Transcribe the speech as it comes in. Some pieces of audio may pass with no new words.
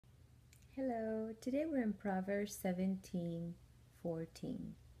Hello, today we're in Proverbs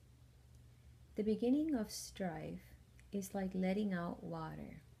 17:14. The beginning of strife is like letting out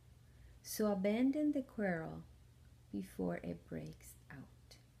water, so abandon the quarrel before it breaks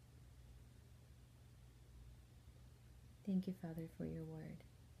out. Thank you, Father, for your word.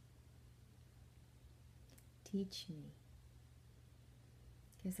 Teach me,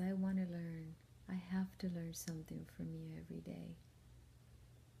 because I want to learn. I have to learn something from you every day.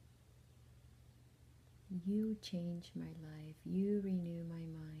 You change my life. You renew my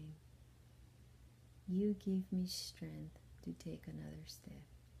mind. You give me strength to take another step.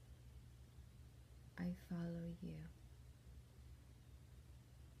 I follow you.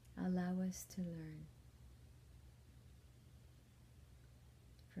 Allow us to learn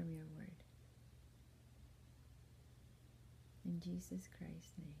from your word. In Jesus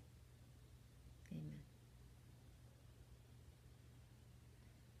Christ's name, amen.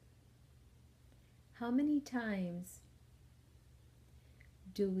 How many times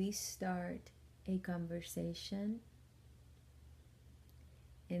do we start a conversation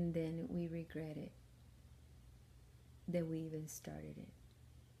and then we regret it, that we even started it?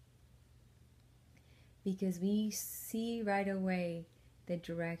 Because we see right away the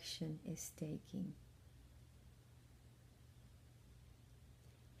direction it's taking.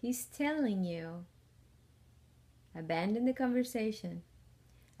 He's telling you, abandon the conversation,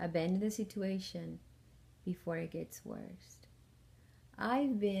 abandon the situation before it gets worse.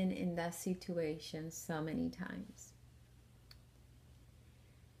 I've been in that situation so many times.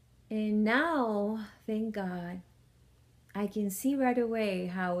 And now, thank God, I can see right away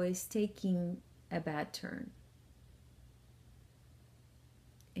how it's taking a bad turn.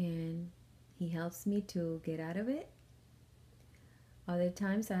 And he helps me to get out of it. Other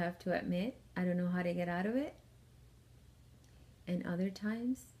times I have to admit I don't know how to get out of it. And other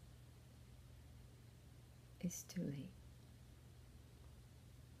times it's too late.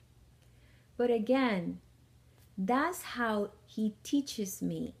 But again, that's how he teaches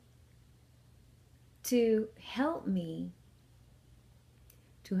me to help me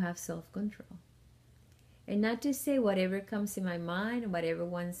to have self-control. And not to say whatever comes in my mind and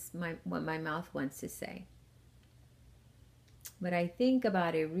what my mouth wants to say. But I think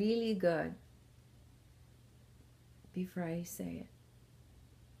about it really good before I say it.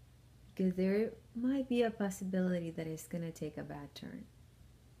 Because there might be a possibility that it's going to take a bad turn.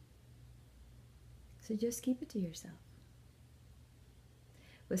 So just keep it to yourself.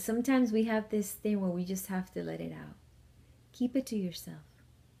 But sometimes we have this thing where we just have to let it out. Keep it to yourself.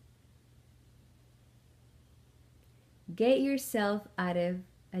 Get yourself out of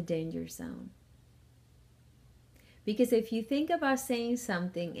a danger zone. Because if you think about saying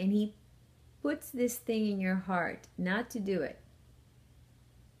something and he puts this thing in your heart not to do it,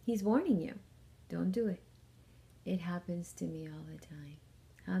 he's warning you, don't do it. It happens to me all the time.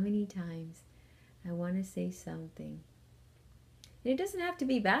 How many times I want to say something. And it doesn't have to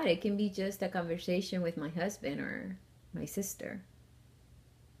be bad. It can be just a conversation with my husband or my sister.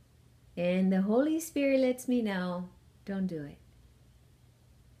 And the Holy Spirit lets me know, don't do it.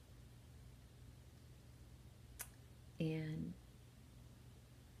 And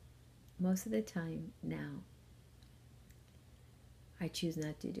most of the time now, I choose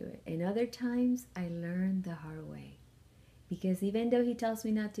not to do it. And other times, I learn the hard way. Because even though he tells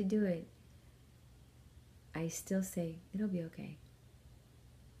me not to do it, I still say, it'll be okay.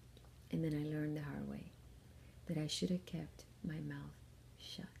 And then I learn the hard way that I should have kept my mouth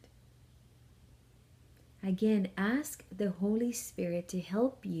shut. Again, ask the Holy Spirit to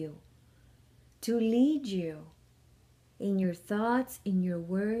help you, to lead you in your thoughts, in your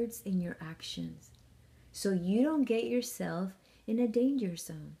words, in your actions, so you don't get yourself in a danger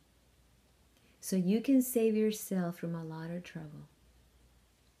zone, so you can save yourself from a lot of trouble,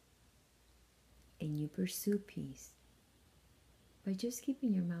 and you pursue peace by just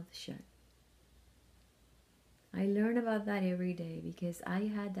keeping your mouth shut. I learn about that every day because I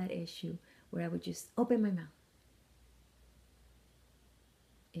had that issue where I would just open my mouth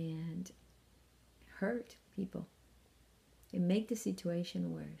and hurt people and make the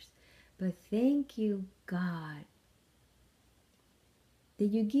situation worse. But thank you, God, that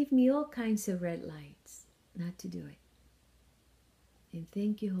you give me all kinds of red lights not to do it. And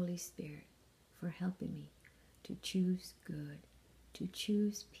thank you, Holy Spirit, for helping me to choose good, to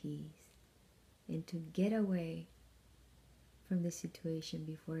choose peace, and to get away from the situation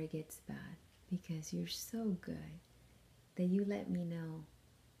before it gets bad. Because you're so good that you let me know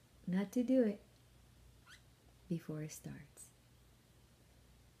not to do it before it starts.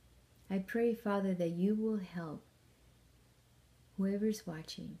 I pray, Father, that you will help whoever's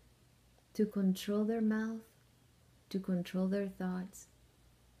watching to control their mouth, to control their thoughts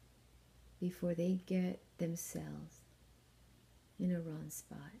before they get themselves in a wrong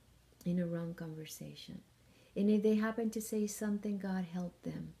spot, in a wrong conversation. And if they happen to say something, God help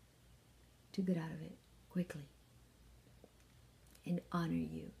them to get out of it quickly and honor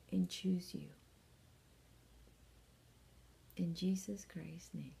you and choose you. In Jesus Christ's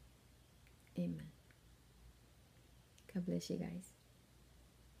name, amen. God bless you guys.